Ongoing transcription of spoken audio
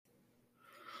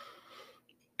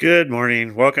Good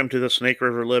morning. Welcome to the Snake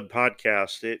River Lib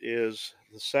podcast. It is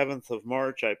the 7th of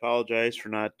March. I apologize for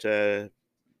not doing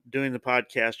the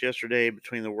podcast yesterday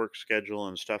between the work schedule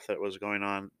and stuff that was going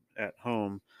on at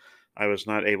home. I was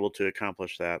not able to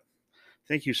accomplish that.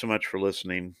 Thank you so much for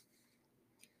listening.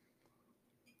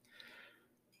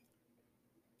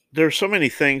 There's so many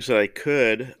things that I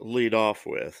could lead off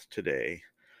with today,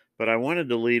 but I wanted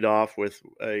to lead off with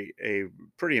a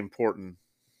pretty important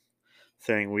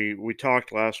thing. We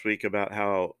talked last week about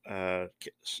how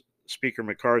Speaker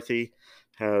McCarthy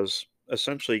has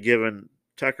essentially given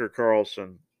Tucker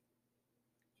Carlson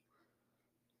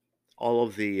all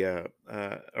of the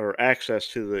or access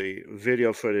to the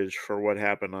video footage for what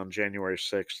happened on January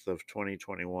 6th of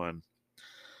 2021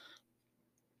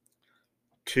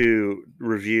 to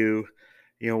review.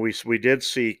 We did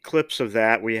see clips of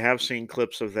that. We have seen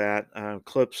clips of that,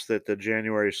 clips that the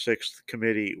January 6th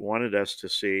committee wanted us to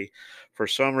see. For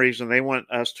some reason, they want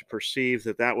us to perceive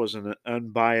that that was an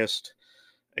unbiased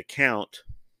account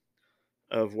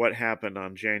of what happened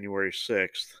on January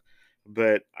 6th.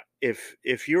 But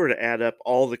if you were to add up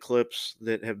all the clips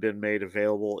that have been made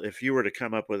available, if you were to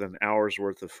come up with an hour's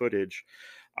worth of footage,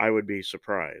 I would be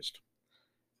surprised.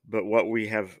 But what we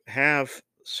have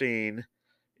seen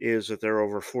is that there are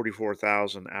over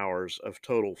 44,000 hours of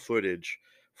total footage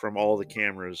from all the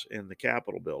cameras in the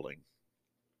Capitol building.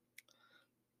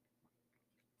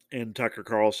 And Tucker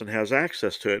Carlson has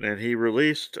access to it. And he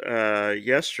released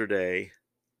yesterday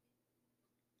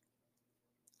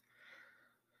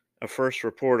a first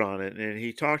report on it. And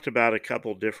he talked about a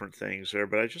couple different things there,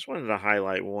 but I just wanted to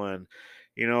highlight one.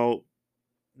 You know,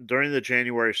 during the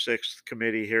January 6th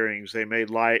committee hearings, they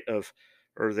made light of,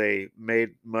 or they made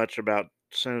much about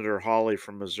Senator Hawley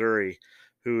from Missouri,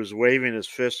 who was waving his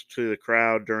fist to the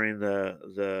crowd during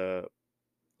the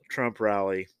Trump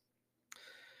rally.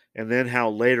 And then how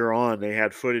later on they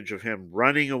had footage of him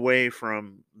running away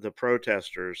from the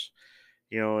protesters,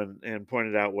 and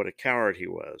pointed out what a coward he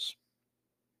was.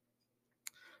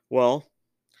 Well,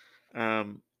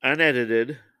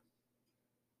 unedited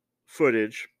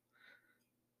footage,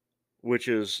 which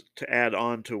is to add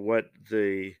on to what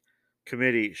the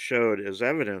committee showed as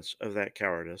evidence of that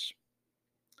cowardice,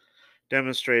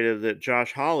 demonstrated that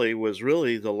Josh Hawley was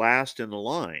really the last in the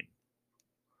line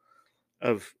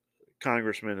of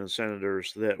congressmen and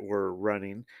senators that were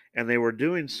running, and they were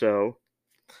doing so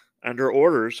under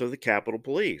orders of the Capitol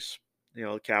Police.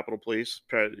 The Capitol Police,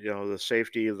 the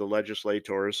safety of the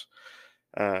legislators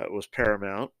was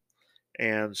paramount.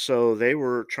 And so they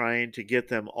were trying to get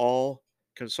them all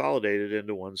consolidated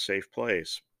into one safe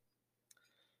place.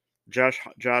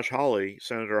 Josh Hawley,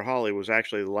 Senator Hawley, was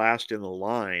actually the last in the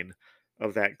line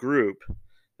of that group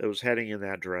that was heading in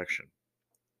that direction.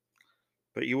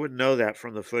 But you wouldn't know that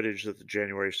from the footage that the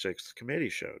January 6th committee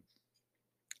showed.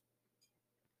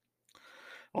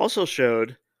 Also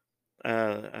showed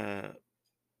uh,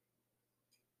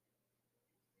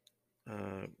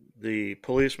 the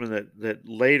policeman that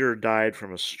later died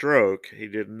from a stroke. He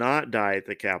did not die at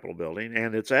the Capitol building,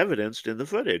 and it's evidenced in the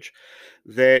footage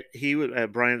that he would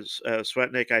Brian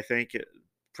Swetnick, I think.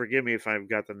 Forgive me if I've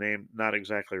got the name not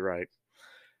exactly right.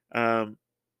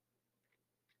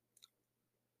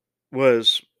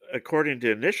 Was, according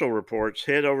to initial reports,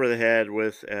 hit over the head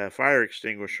with a fire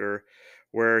extinguisher,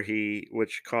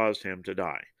 which caused him to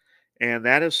die. And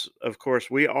that is, of course,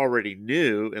 we already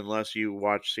knew, unless you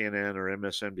watch CNN or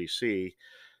MSNBC,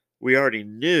 we already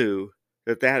knew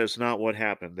that that is not what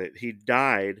happened, that he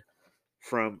died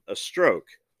from a stroke,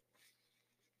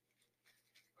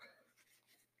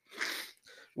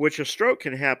 which a stroke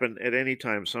can happen at any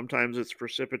time. Sometimes it's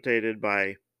precipitated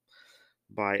by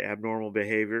abnormal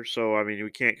behavior. So, I mean,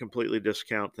 we can't completely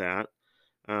discount that,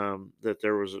 that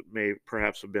there may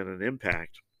perhaps have been an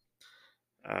impact.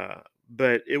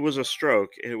 But it was a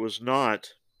stroke. It was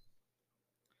not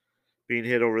being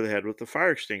hit over the head with the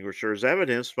fire extinguisher, as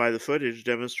evidenced by the footage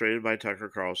demonstrated by Tucker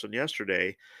Carlson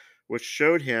yesterday, which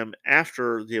showed him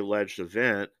after the alleged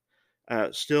event,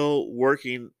 still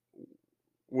working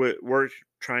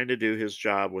trying to do his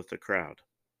job with the crowd.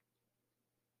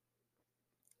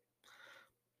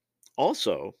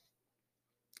 Also,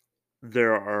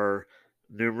 there are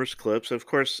numerous clips. Of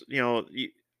course,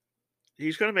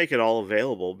 he's going to make it all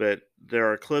available, but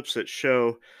there are clips that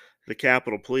show the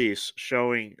Capitol Police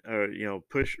showing,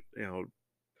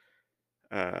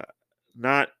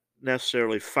 not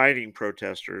necessarily fighting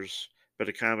protesters, but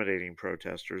accommodating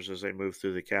protesters as they move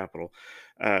through the Capitol.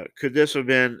 Could this have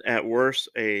been, at worst,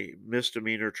 a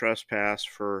misdemeanor trespass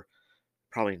for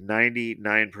probably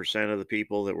 99% of the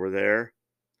people that were there?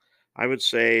 I would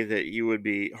say that you would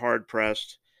be hard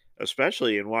pressed,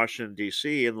 especially in Washington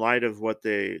D.C., in light of what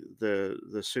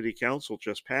the city council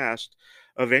just passed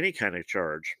of any kind of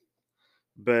charge.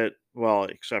 But well,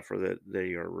 except for that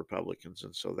they are Republicans,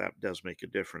 and so that does make a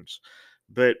difference.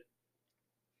 But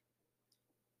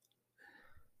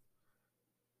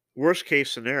worst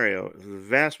case scenario, the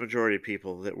vast majority of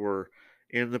people that were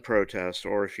in the protest,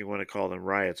 or if you want to call them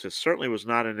riots, it certainly was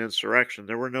not an insurrection.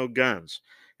 There were no guns.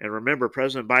 And remember,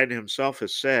 President Biden himself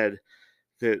has said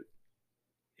that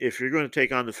if you're going to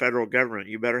take on the federal government,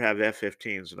 you better have F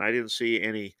 15s. And I didn't see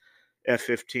any F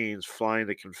 15s flying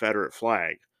the Confederate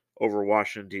flag over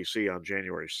Washington, D.C. on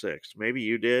January 6th. Maybe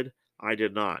you did. I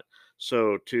did not.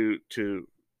 So to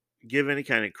give any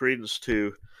kind of credence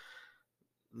to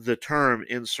the term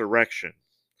insurrection,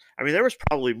 I mean, there was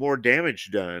probably more damage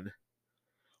done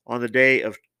on the date,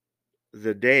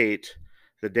 the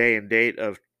day and date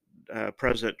of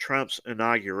President Trump's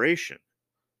inauguration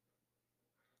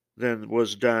than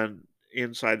was done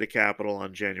inside the Capitol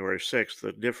on January 6th.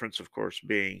 The difference, of course,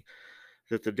 being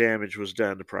that the damage was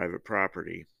done to private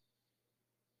property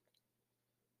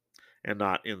and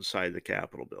not inside the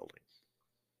Capitol building.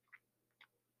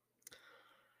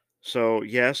 So,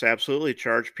 yes, absolutely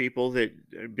charge people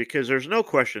that, because there's no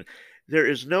question, there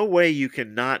is no way you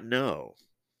can not know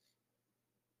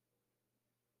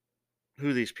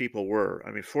who these people were.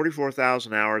 I mean,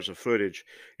 44,000 hours of footage,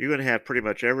 you're going to have pretty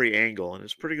much every angle, and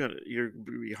it's pretty good. You're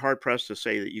hard pressed to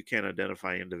say that you can't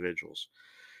identify individuals.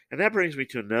 And that brings me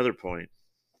to another point.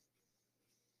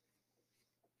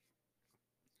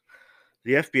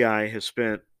 The FBI has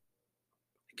spent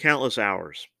countless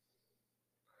hours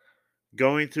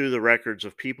going through the records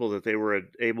of people that they were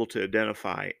able to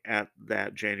identify at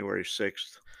that January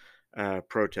 6th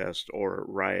protest or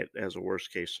riot as a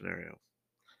worst case scenario.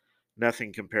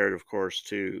 Nothing compared, of course,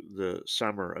 to the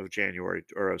summer of January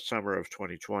or summer of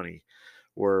 2020,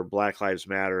 where Black Lives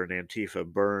Matter and Antifa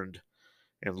burned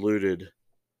and looted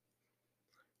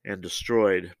and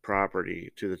destroyed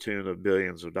property to the tune of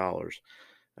billions of dollars,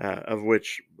 of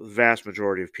which the vast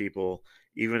majority of people,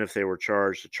 even if they were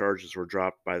charged, the charges were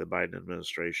dropped by the Biden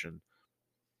administration,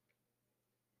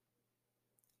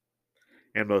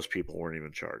 and most people weren't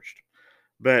even charged.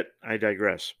 But I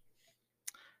digress.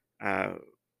 Uh,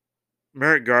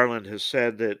 Merrick Garland has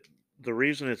said that the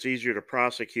reason it's easier to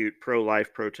prosecute pro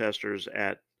life protesters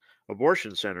at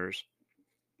abortion centers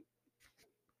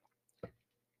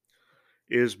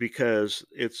is because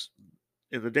it's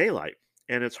in the daylight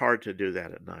and it's hard to do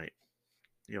that at night.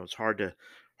 You know, it's hard to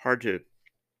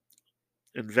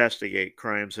investigate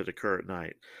crimes that occur at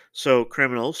night. So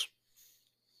criminals,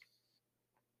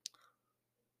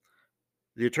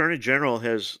 the attorney general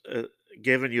has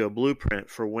given you a blueprint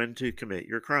for when to commit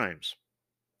your crimes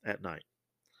at night.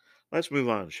 Let's move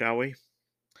on, shall we?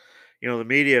 You know, the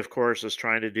media, of course, is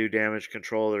trying to do damage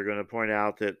control. They're going to point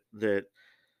out that the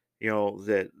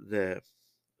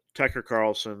Tucker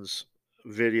Carlson's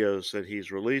videos that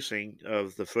he's releasing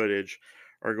of the footage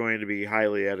are going to be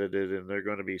highly edited and they're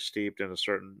going to be steeped in a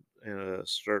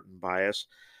certain bias.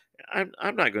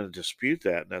 I'm not going to dispute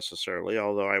that necessarily,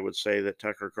 although I would say that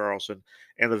Tucker Carlson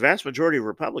and the vast majority of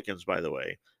Republicans, by the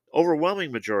way,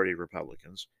 overwhelming majority of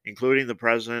Republicans, including the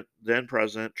president, then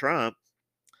President Trump,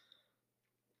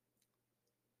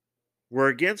 were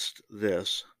against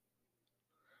this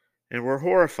and were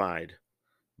horrified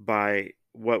by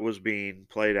what was being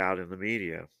played out in the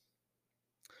media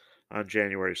on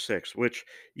January 6th, which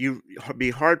you'd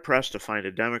be hard pressed to find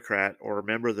a Democrat or a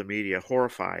member of the media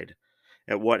horrified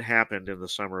at what happened in the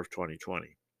summer of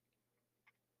 2020.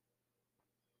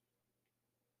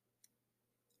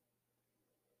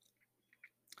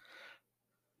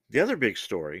 The other big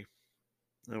story,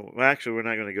 well, actually, we're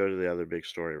not going to go to the other big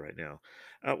story right now.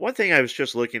 One thing I was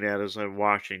just looking at as I'm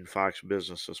watching Fox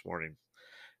Business this morning.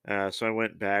 So I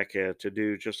went back to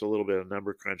do just a little bit of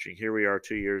number crunching. Here we are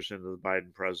 2 years into the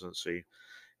Biden presidency.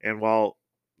 And while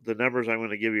the numbers I'm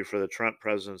going to give you for the Trump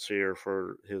presidency are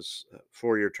for his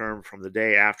 4 year term from the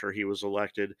day after he was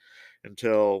elected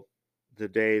until the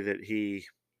day that he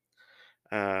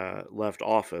left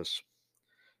office,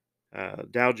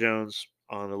 Dow Jones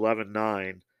on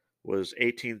 11/9 was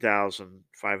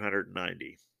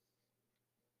 18,590.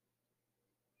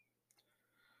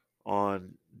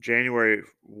 On January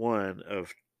 1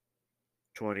 of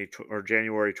 20 or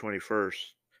January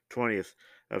 21st, 20th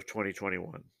of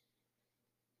 2021,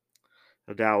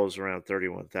 the Dow was around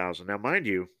 31,000. Now, mind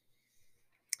you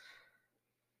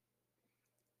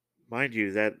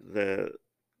that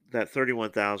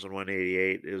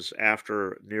 31,188 is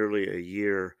after nearly a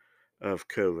year of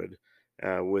COVID,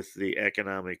 with the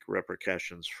economic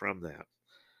repercussions from that.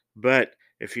 But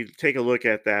If you take a look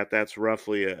at that, that's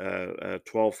roughly a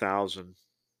 12,000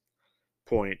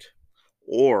 point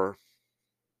or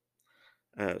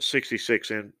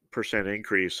 66%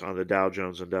 increase on the Dow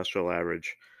Jones Industrial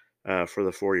Average for the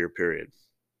 4-year period.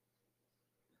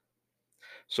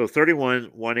 So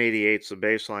 31,188 is the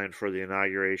baseline for the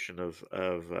inauguration of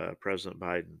President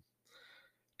Biden.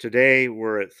 Today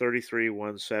we're at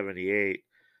 33,178,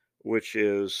 which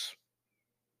is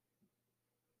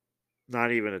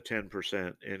not even a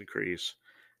 10% increase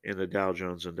in the Dow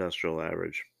Jones Industrial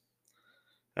Average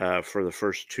for the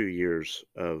first 2 years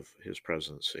of his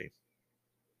presidency.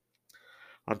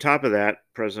 On top of that,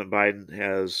 President Biden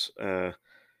has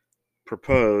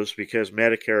proposed, because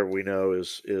Medicare we know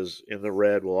is in the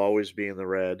red, will always be in the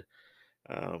red.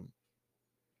 I've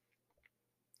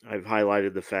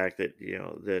highlighted the fact that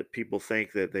that people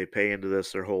think that they pay into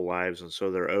this their whole lives and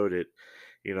so they're owed it.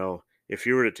 If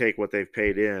you were to take what they've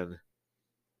paid in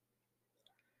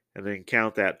and then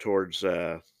count that towards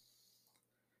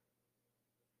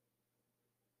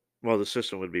well, the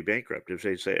system would be bankrupt if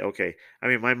they say, okay, I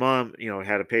mean, my mom,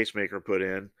 had a pacemaker put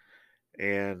in,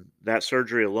 and that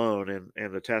surgery alone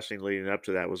and the testing leading up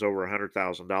to that was over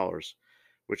 $100,000,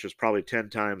 which is probably 10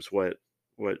 times what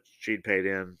she'd paid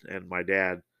in and my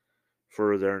dad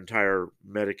for their entire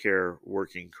Medicare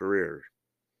working career.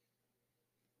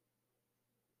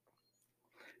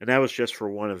 And that was just for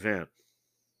one event.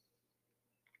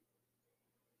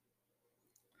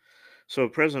 So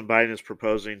President Biden is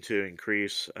proposing to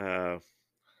increase the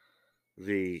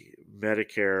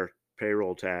Medicare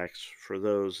payroll tax for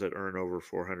those that earn over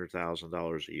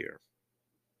 $400,000 a year.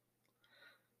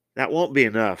 That won't be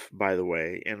enough, by the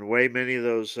way. And way many of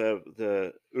those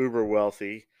the uber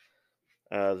wealthy,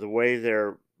 the way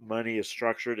their money is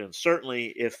structured, and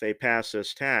certainly if they pass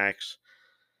this tax,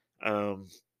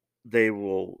 they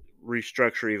will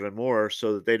restructure even more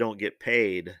so that they don't get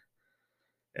paid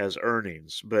as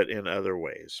earnings, but in other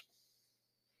ways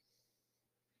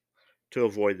to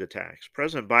avoid the tax.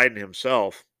 President Biden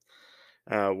himself,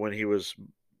 when he was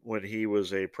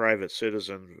a private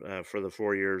citizen for the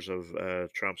 4 years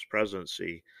of Trump's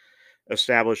presidency,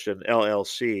 established an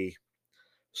LLC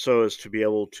so as to be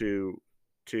able to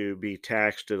be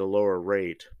taxed at a lower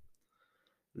rate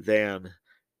than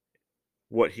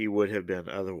what he would have been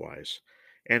otherwise.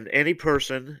 And any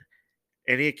person,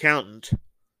 any accountant,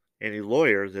 any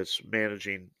lawyer that's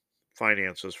managing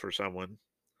finances for someone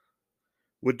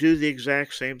would do the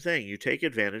exact same thing. You take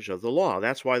advantage of the law.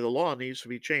 That's why the law needs to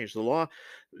be changed. The law,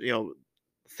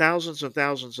 thousands and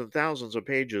thousands and thousands of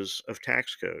pages of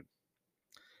tax code.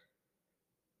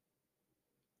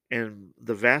 And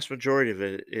the vast majority of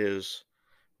it is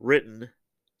written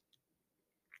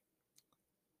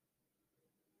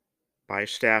by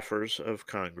staffers of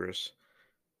Congress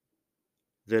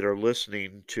that are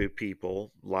listening to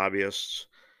people, lobbyists,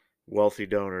 wealthy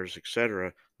donors,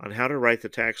 etc., on how to write the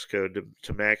tax code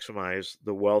to maximize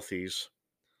the wealthy's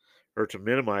or to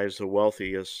minimize the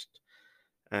wealthiest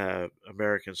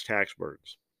Americans' tax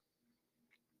burdens.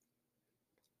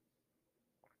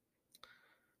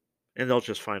 And they'll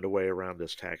just find a way around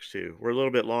this tax too. We're a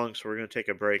little bit long, so we're going to take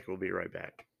a break. We'll be right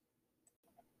back.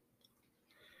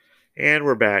 And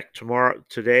we're back.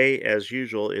 Today, as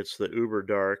usual, it's the Uber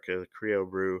Dark, Creo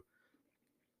Brew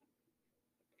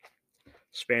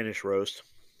Spanish roast,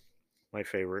 my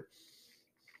favorite.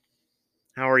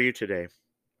 How are you today?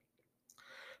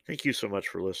 Thank you so much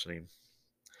for listening.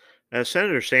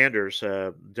 Senator Sanders,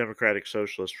 Democratic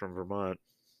Socialist from Vermont,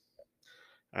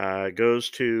 goes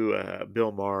to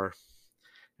Bill Maher,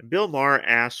 and Bill Maher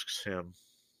asks him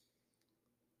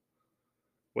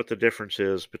what the difference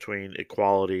is between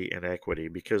equality and equity,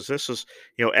 because this is,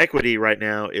 equity right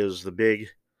now is the big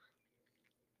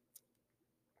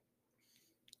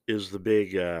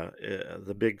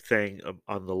the big thing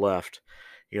on the left.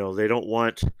 They don't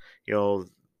want, you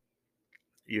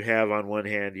have on one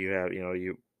hand,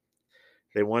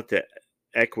 they want the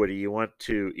equity. You want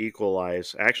to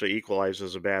equalize. Actually, equalize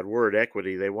is a bad word.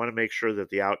 Equity. They want to make sure that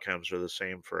the outcomes are the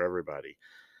same for everybody.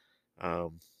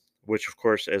 Which, of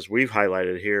course, as we've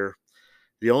highlighted here,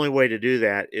 the only way to do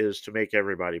that is to make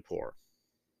everybody poor.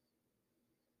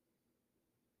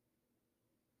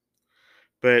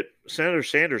 But Senator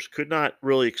Sanders could not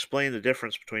really explain the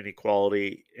difference between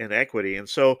equality and equity. And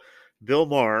so Bill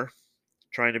Maher,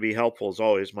 trying to be helpful as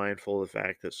always, mindful of the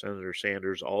fact that Senator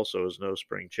Sanders also is no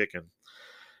spring chicken,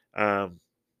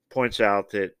 points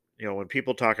out that, when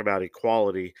people talk about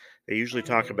equality, they usually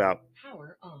talk about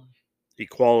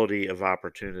equality of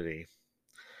opportunity,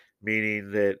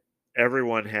 meaning that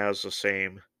everyone has the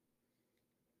same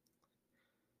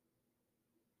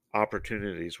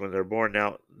opportunities when they're born.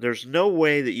 Now, there's no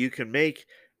way that you can make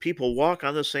people walk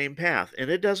on the same path. And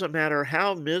it doesn't matter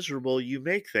how miserable you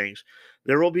make things,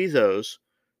 there will be those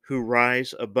who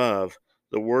rise above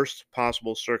the worst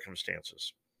possible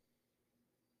circumstances.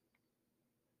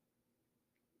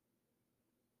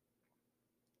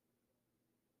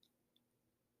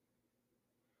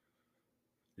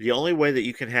 The only way that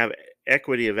you can have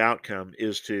equity of outcome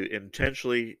is to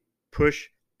intentionally push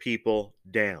people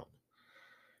down.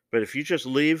 But if you just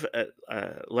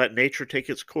let nature take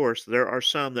its course, there are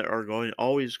some that are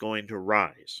always going to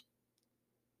rise.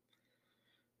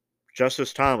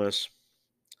 Justice Thomas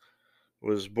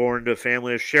was born to a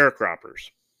family of sharecroppers.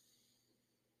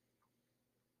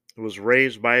 Was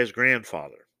raised by his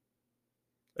grandfather,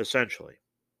 essentially.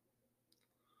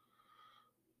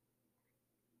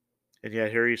 And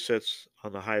yet here he sits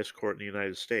on the highest court in the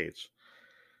United States.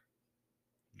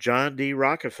 John D.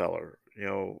 Rockefeller,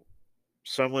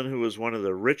 someone who was one of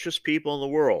the richest people in the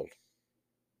world.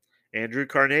 Andrew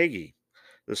Carnegie,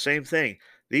 the same thing.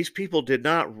 These people did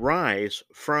not rise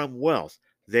from wealth,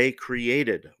 they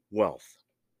created wealth.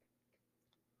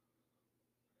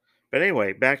 But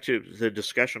anyway, back to the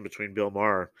discussion between Bill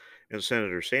Maher and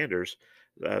Senator Sanders.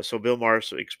 So Bill Maher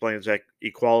explains that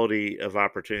equality of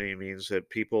opportunity means that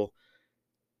people,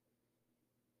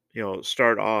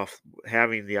 start off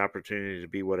having the opportunity to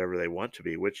be whatever they want to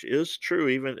be, which is true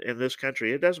even in this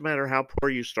country. It doesn't matter how poor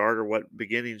you start or what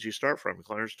beginnings you start from.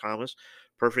 Clarence Thomas,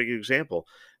 perfect example.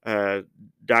 Uh,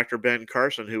 Dr. Ben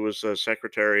Carson, who was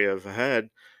Secretary of HUD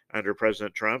under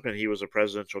President Trump, and he was a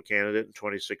presidential candidate in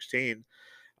 2016,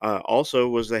 also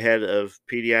was the head of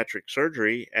pediatric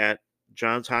surgery at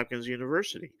Johns Hopkins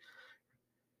University.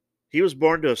 He was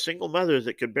born to a single mother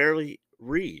that could barely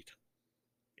read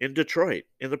in Detroit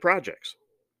in the projects.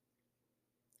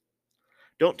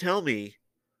 Don't tell me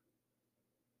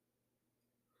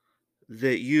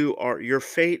that your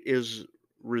fate is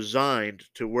resigned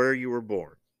to where you were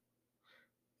born,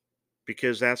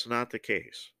 because that's not the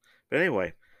case. But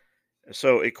anyway,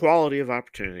 so equality of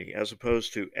opportunity as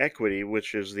opposed to equity,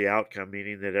 which is the outcome,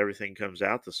 meaning that everything comes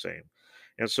out the same.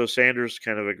 And so Sanders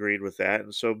kind of agreed with that.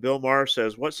 And so Bill Maher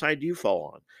says, what side do you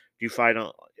fall on? Do you fight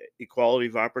on equality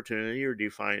of opportunity, or do you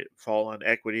fall on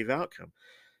equity of outcome?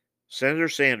 Senator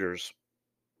Sanders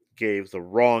gave the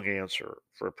wrong answer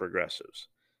for progressives,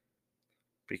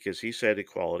 because he said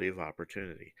equality of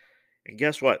opportunity. And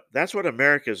guess what? That's what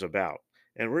America is about.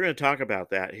 And we're going to talk about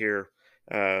that here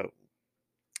uh,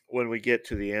 when we get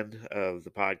to the end of the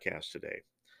podcast today.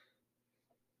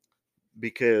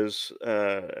 Because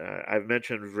I've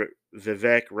mentioned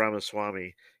Vivek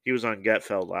Ramaswamy. He was on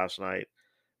Gutfeld last night.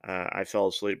 I fell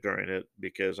asleep during it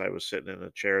because I was sitting in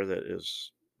a chair that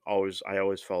I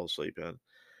always fall asleep in.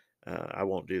 I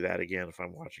won't do that again if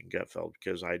I'm watching Gutfeld,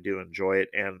 because I do enjoy it.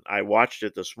 And I watched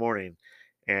it this morning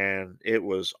and it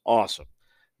was awesome.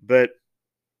 But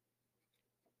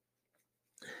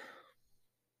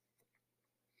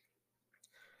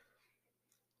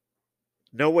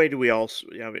no way do we all,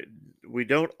 we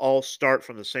don't all start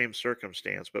from the same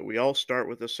circumstance, but we all start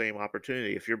with the same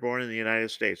opportunity. If you're born in the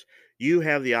United States, you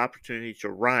have the opportunity to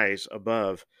rise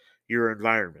above your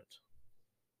environment.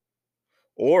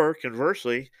 Or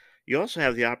conversely, you also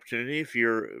have the opportunity, if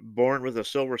you're born with a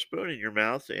silver spoon in your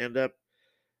mouth, to end up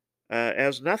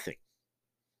as nothing.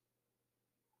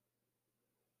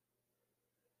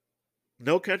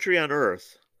 No country on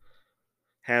earth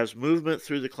has movement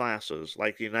through the classes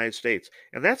like the United States.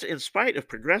 And that's in spite of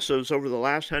progressives over the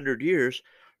last 100 years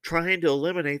trying to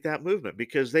eliminate that movement,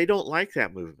 because they don't like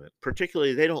that movement.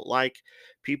 Particularly, they don't like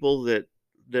people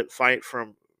that fight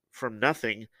from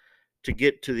nothing to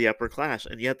get to the upper class,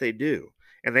 and yet they do.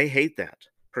 And they hate that.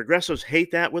 Progressives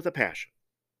hate that with a passion.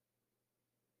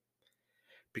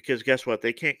 Because guess what?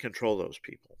 They can't control those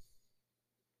people.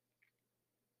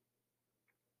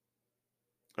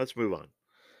 Let's move on.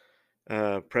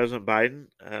 President Biden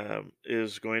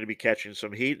is going to be catching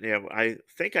some heat. I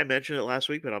think I mentioned it last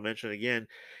week, but I'll mention it again.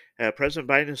 President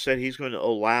Biden has said he's going to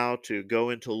allow to go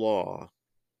into law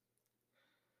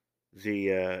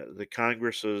the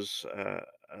Congress's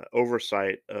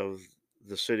oversight of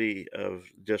the city of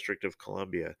District of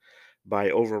Columbia by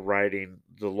overriding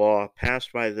the law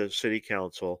passed by the city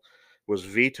council, was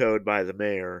vetoed by the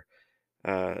mayor.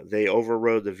 They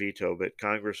overrode the veto, but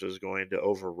Congress is going to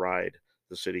override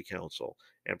the city council,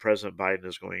 and President Biden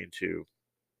is going to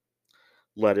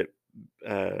let it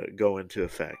go into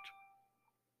effect.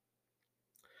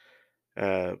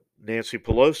 Nancy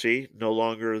Pelosi, no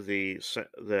longer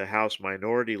the House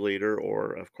Minority Leader,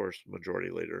 or of course Majority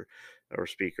Leader or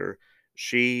Speaker,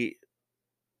 she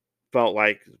felt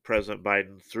like President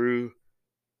Biden threw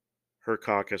her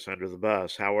caucus under the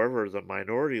bus. However, the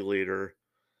minority leader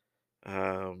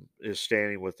is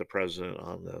standing with the president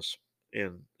on this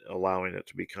in allowing it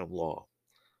to become law.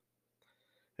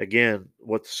 Again,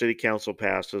 what the city council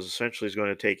passed is essentially is going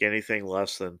to take anything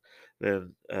less than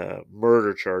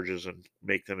murder charges and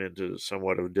make them into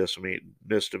somewhat of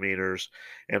misdemeanors,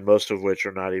 and most of which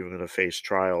are not even going to face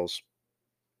trials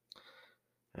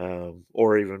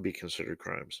or even be considered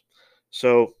crimes.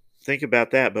 So think about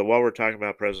that. But while we're talking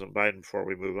about President Biden, before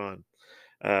we move on,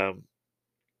 um,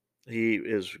 he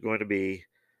is going to be,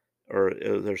 or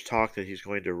there's talk that he's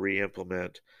going to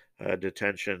re-implement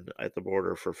detention at the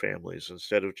border for families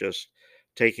instead of just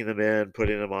taking them in,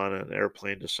 putting them on an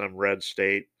airplane to some red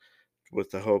state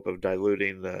with the hope of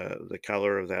diluting the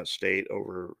color of that state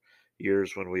over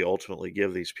years when we ultimately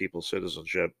give these people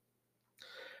citizenship.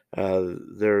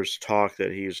 There's talk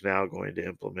that he's now going to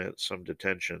implement some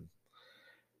detention,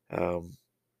 um,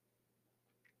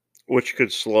 which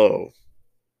could slow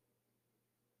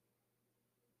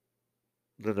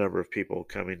the number of people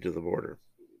coming to the border.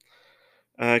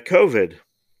 COVID.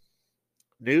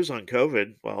 News on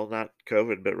COVID, well, not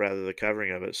COVID, but rather the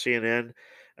covering of it. CNN,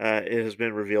 it has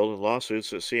been revealed in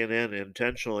lawsuits that CNN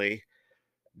intentionally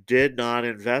did not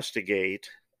investigate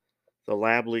the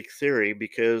lab leak theory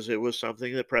because it was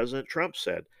something that President Trump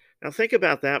said. Now, think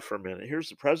about that for a minute. Here's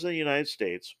the President of the United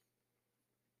States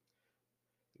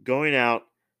going out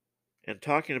and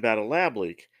talking about a lab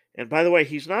leak. And by the way,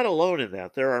 he's not alone in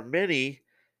that. There are many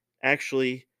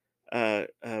actually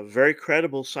very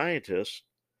credible scientists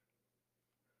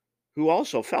who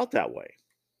also felt that way.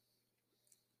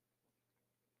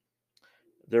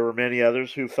 There were many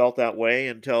others who felt that way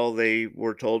until they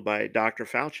were told by Dr.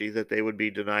 Fauci that they would be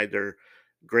denied their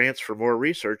grants for more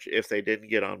research if they didn't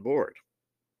get on board.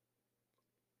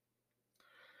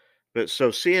 But so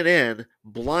CNN,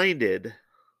 blinded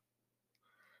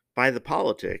by the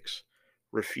politics,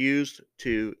 refused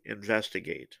to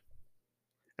investigate.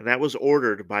 And that was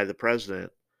ordered by the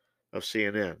president of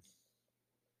CNN.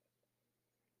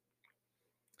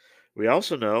 We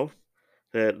also know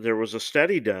that there was a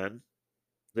study done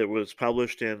that was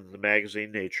published in the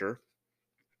magazine Nature.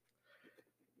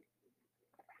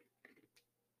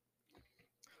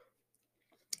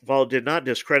 While it did not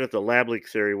discredit the lab leak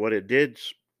theory, what it did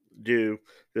do,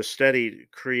 the study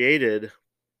created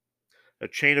a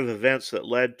chain of events that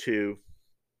led to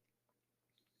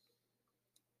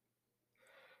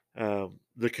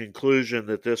the conclusion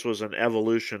that this was an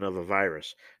evolution of a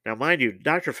virus. Now, mind you,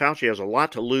 Dr. Fauci has a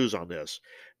lot to lose on this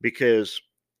because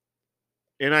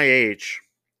NIH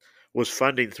was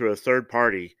funding through a third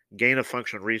party gain of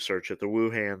function research at the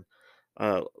Wuhan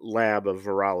lab of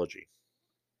virology.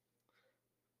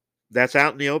 That's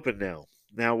out in the open now.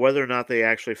 Now, whether or not they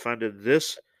actually funded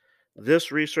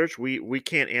this research, we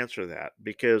can't answer that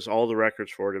because all the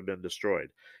records for it have been destroyed.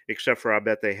 Except for I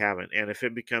bet they haven't. And if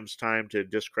it becomes time to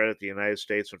discredit the United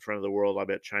States in front of the world, I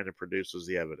bet China produces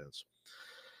the evidence.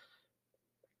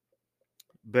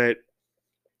 But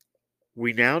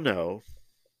we now know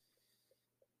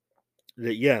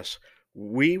that yes,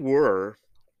 we were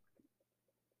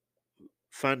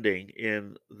funding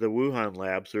in the Wuhan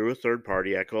lab through a third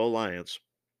party, Echo Alliance,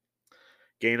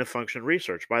 gain of function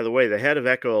research. By the way, the head of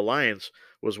Echo Alliance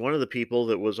was one of the people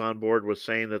that was on board with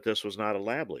saying that this was not a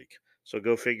lab leak. So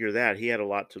go figure that. He had a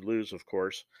lot to lose, of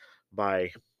course, by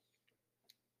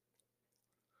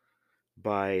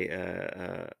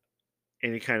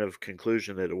any kind of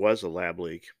conclusion that it was a lab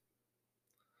leak.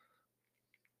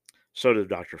 So did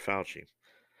Dr. Fauci.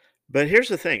 But here's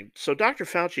the thing. So Dr.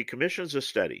 Fauci commissions a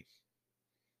study,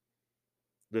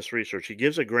 this research. He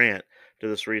gives a grant to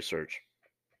this research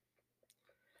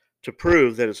to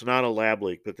prove that it's not a lab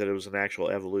leak, but that it was an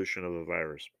actual evolution of a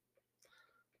virus.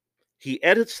 He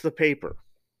edits the paper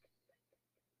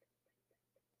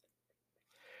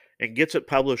and gets it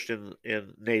published in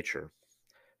Nature.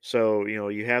 So,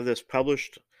 you have this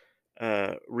published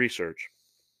research.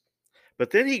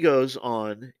 But then he goes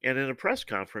on, and in a press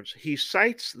conference, he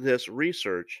cites this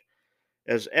research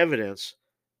as evidence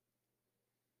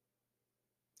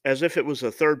as if it was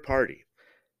a third party,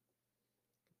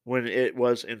 when it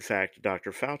was, in fact,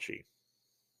 Dr. Fauci.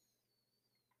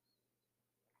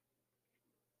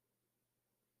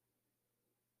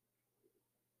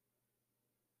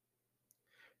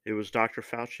 It was Dr.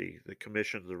 Fauci that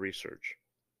commissioned the research.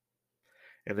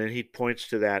 And then he points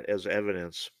to that as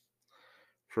evidence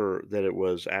for that it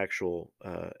was actual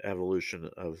evolution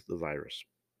of the virus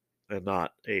and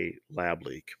not a lab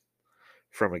leak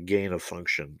from a gain of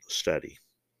function study.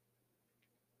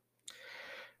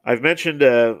 I've mentioned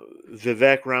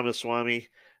Vivek Ramaswamy.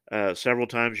 several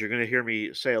times. You're going to hear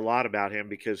me say a lot about him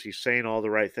because he's saying all the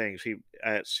right things. He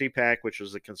at CPAC, which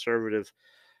is the conservative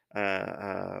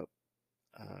uh,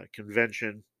 uh,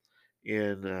 convention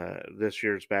in this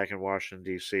year's back in Washington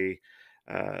D.C.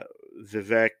 Uh,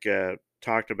 Vivek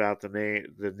talked about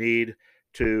the need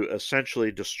to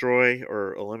essentially destroy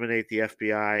or eliminate the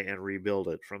FBI and rebuild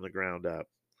it from the ground up.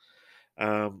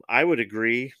 I would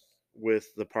agree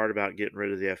with the part about getting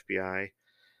rid of the FBI,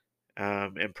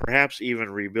 and perhaps even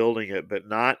rebuilding it, but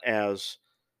not as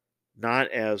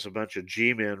a bunch of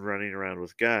G-men running around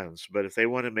with guns, but if they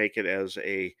want to make it as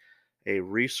a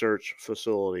research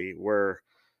facility where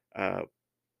uh,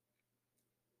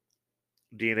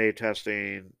 DNA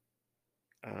testing,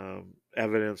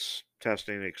 evidence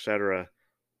testing, etc.,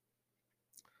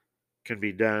 can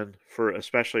be done for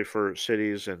especially for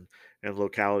cities and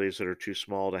localities that are too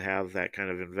small to have that kind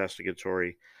of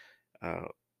investigatory uh,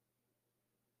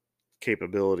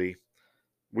 capability.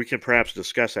 We can perhaps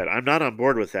discuss that. I'm not on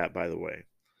board with that, by the way.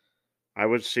 I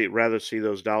would rather see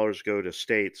those dollars go to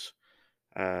states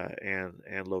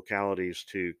and localities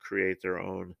to create their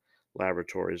own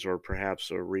laboratories or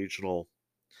perhaps a regional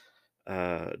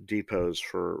depots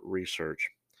for research.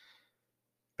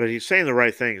 But he's saying the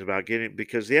right things about getting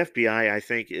because the FBI, I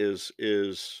think, is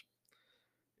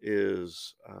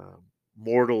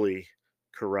mortally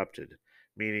corrupted,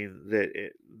 meaning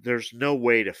that there's no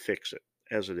way to fix it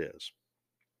as it is.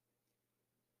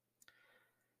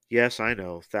 Yes, I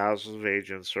know thousands of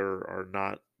agents are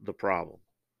not the problem.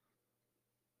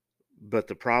 But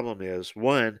the problem is,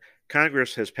 one,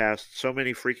 Congress has passed so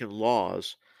many freaking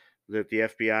laws that the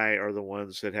FBI are the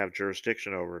ones that have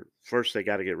jurisdiction over. First, they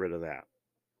got to get rid of that.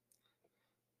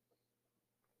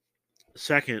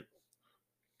 Second,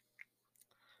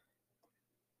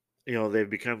 they've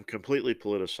become completely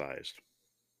politicized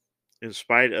in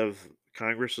spite of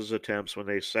Congress's attempts when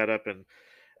they set up and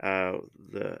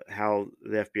the how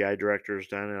the FBI director is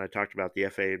done, and I talked about the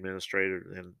FAA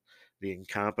administrator and the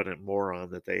incompetent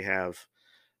moron that they have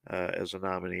as a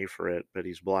nominee for it, but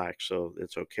he's black, so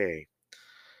it's okay.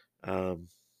 Um,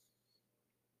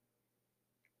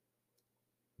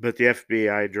 but the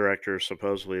FBI director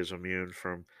supposedly is immune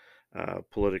from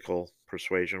political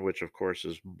persuasion, which of course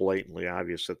is blatantly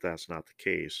obvious that that's not the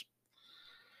case.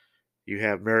 You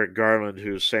have Merrick Garland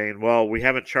who's saying, "Well, we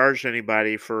haven't charged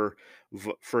anybody for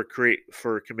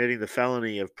committing the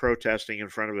felony of protesting in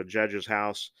front of a judge's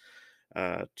house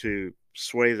to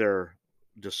sway their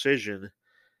decision."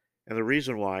 And the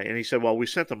reason why, and he said, "Well, we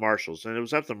sent the marshals, and it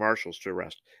was up to the marshals to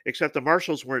arrest. Except the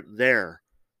marshals weren't there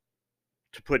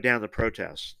to put down the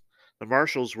protests. The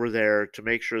marshals were there to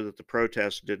make sure that the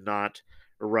protests did not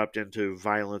erupt into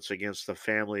violence against the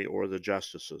family or the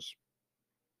justices.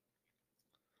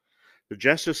 The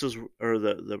justices or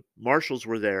the marshals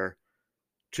were there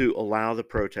to allow the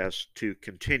protests to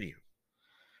continue.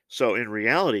 So in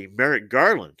reality, Merrick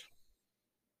Garland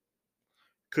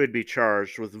could be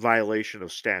charged with violation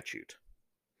of statute.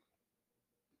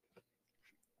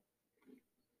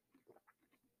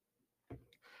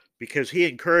 Because he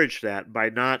encouraged that by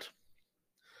not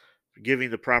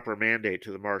giving the proper mandate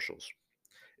to the marshals.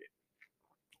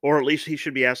 Or at least he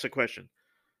should be asked the question,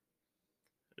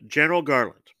 General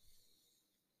Garland,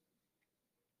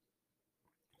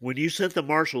 when you sent the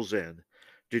marshals in,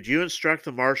 did you instruct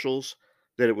the marshals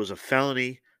that it was a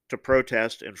felony to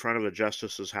protest in front of a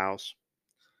justice's house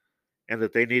and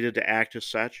that they needed to act as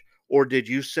such? Or did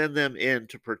you send them in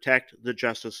to protect the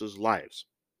justices' lives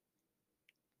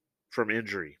from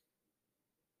injury?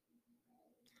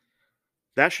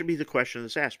 That should be the question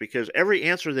that's asked because every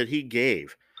answer that he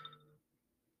gave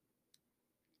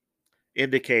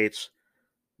indicates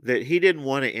that he didn't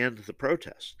want to end the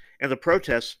protests. And the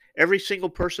protests, every single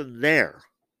person there,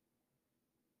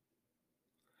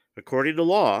 according to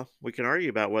law, we can argue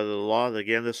about whether the law,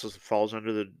 again, falls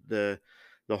under the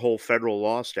whole federal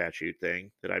law statute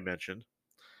thing that I mentioned.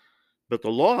 But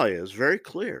the law is very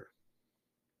clear.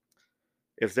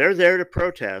 If they're there to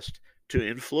protest to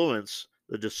influence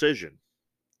the decision,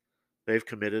 they've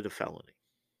committed a felony.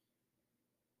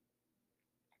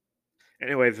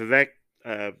 Anyway, Vivek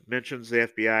mentions the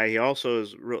FBI. He also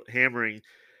is hammering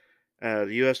the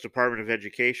U.S. Department of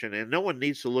Education, and no one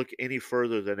needs to look any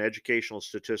further than educational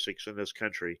statistics in this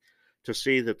country to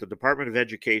see that the Department of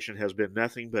Education has been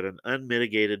nothing but an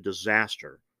unmitigated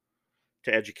disaster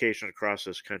to education across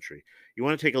this country. You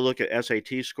want to take a look at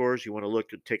SAT scores, you want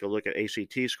to take a look at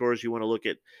ACT scores, you want to look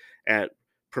at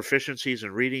proficiencies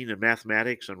in reading and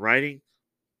mathematics and writing.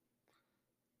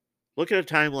 Look at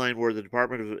a timeline where the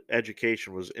Department of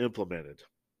Education was implemented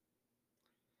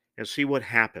and see what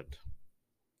happened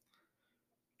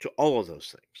to all of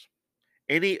those things.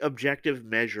 any objective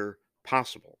measure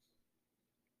possible,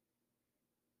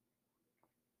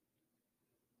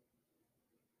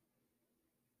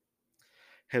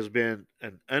 has been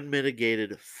an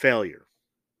unmitigated failure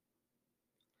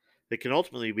that can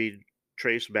ultimately be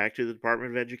traced back to the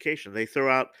Department of Education. They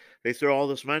throw all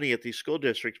this money at these school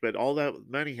districts, but all that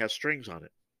money has strings on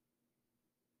it.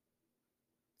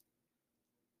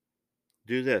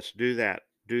 Do this, do that,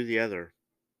 do the other.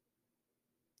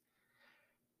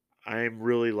 I'm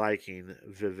really liking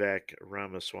Vivek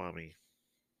Ramaswamy.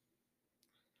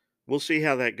 We'll see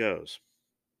how that goes.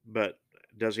 But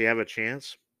does he have a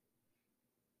chance?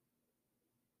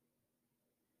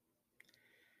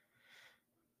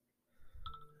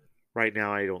 Right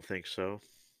now, I don't think so.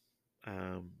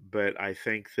 But I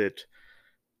think that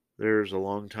there's a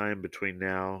long time between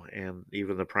now and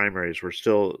even the primaries. We're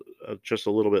still just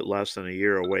a little bit less than a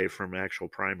year away from actual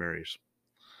primaries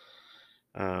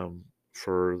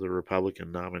for the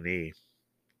Republican nominee.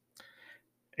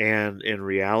 And in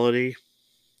reality,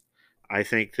 I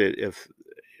think that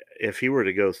if he were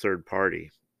to go third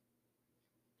party,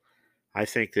 I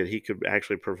think that he could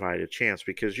actually provide a chance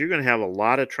because you're going to have a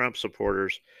lot of Trump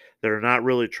supporters that are not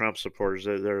really Trump supporters.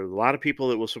 There are a lot of people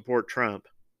that will support Trump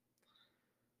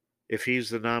if he's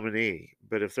the nominee.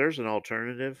 But if there's an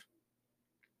alternative,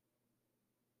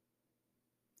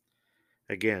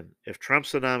 again, if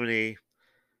Trump's the nominee,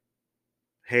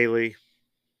 Haley,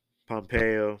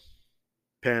 Pompeo,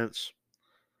 Pence,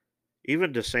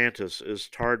 even DeSantis is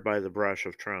tarred by the brush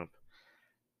of Trump.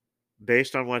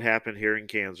 Based on what happened here in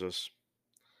Kansas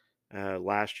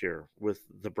last year with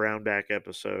the Brownback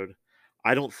episode,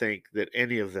 I don't think that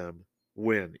any of them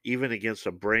win, even against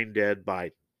a brain dead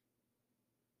Biden.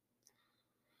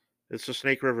 It's the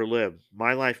Snake River Lib.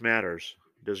 My life matters.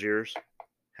 Does yours?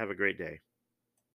 Have a great day.